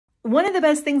One of the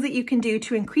best things that you can do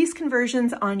to increase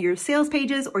conversions on your sales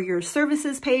pages or your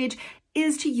services page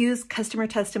is to use customer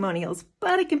testimonials,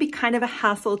 but it can be kind of a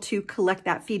hassle to collect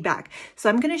that feedback. So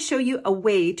I'm going to show you a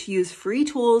way to use free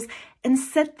tools and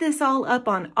set this all up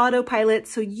on autopilot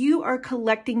so you are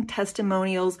collecting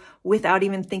testimonials without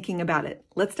even thinking about it.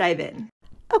 Let's dive in.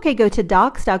 Okay, go to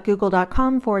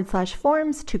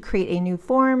docs.google.com/forms to create a new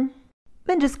form.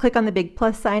 Then just click on the big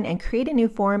plus sign and create a new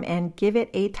form and give it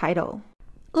a title.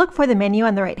 Look for the menu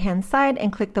on the right-hand side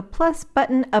and click the plus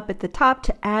button up at the top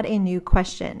to add a new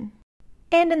question.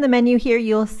 And in the menu here,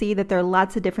 you'll see that there are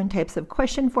lots of different types of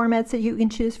question formats that you can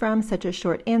choose from, such as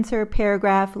short answer,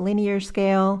 paragraph, linear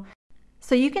scale.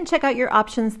 So you can check out your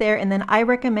options there, and then I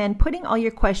recommend putting all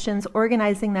your questions,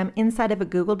 organizing them inside of a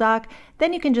Google Doc.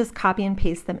 Then you can just copy and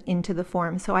paste them into the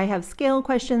form. So I have scale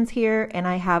questions here, and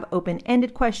I have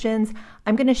open-ended questions.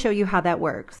 I'm going to show you how that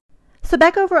works. So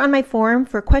back over on my form,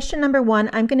 for question number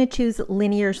 1, I'm going to choose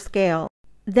linear scale.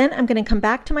 Then I'm going to come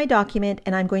back to my document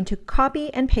and I'm going to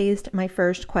copy and paste my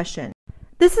first question.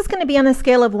 This is going to be on a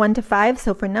scale of 1 to 5.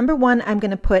 So for number 1, I'm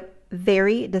going to put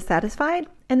very dissatisfied.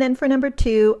 And then for number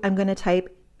 2, I'm going to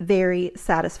type very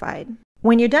satisfied.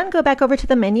 When you're done, go back over to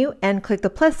the menu and click the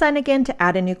plus sign again to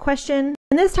add a new question.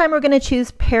 And this time we're going to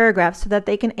choose paragraphs so that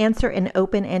they can answer an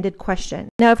open-ended question.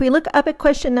 Now, if we look up at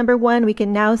question number 1, we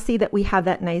can now see that we have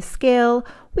that nice scale.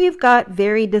 We've got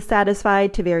very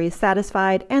dissatisfied to very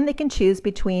satisfied, and they can choose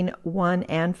between 1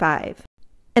 and 5.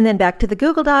 And then back to the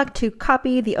Google Doc to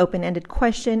copy the open-ended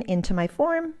question into my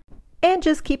form. And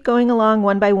just keep going along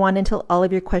one by one until all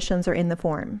of your questions are in the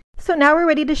form. So now we're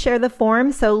ready to share the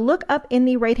form. So look up in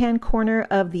the right-hand corner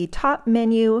of the top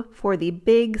menu for the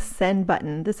big send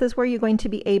button. This is where you're going to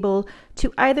be able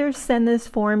to either send this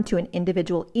form to an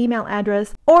individual email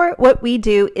address, or what we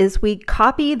do is we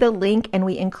copy the link and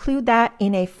we include that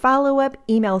in a follow-up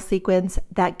email sequence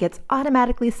that gets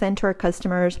automatically sent to our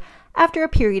customers after a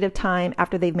period of time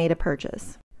after they've made a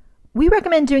purchase. We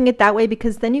recommend doing it that way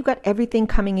because then you've got everything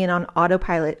coming in on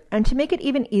autopilot. And to make it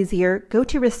even easier, go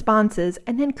to responses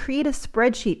and then create a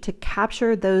spreadsheet to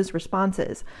capture those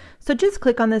responses. So just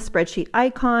click on the spreadsheet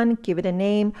icon, give it a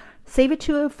name, save it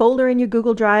to a folder in your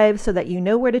Google Drive so that you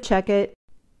know where to check it.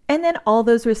 And then all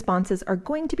those responses are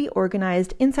going to be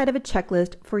organized inside of a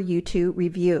checklist for you to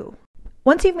review.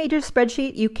 Once you've made your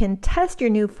spreadsheet, you can test your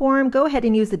new form. Go ahead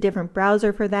and use a different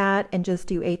browser for that and just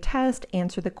do a test,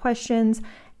 answer the questions,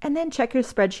 and then check your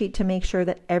spreadsheet to make sure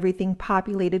that everything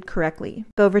populated correctly.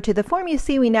 Go over to the form. You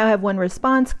see we now have one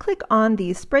response. Click on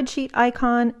the spreadsheet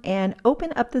icon and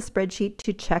open up the spreadsheet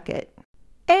to check it.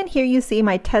 And here you see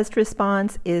my test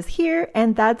response is here,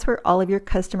 and that's where all of your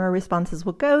customer responses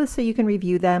will go so you can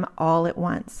review them all at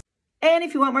once. And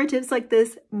if you want more tips like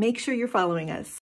this, make sure you're following us.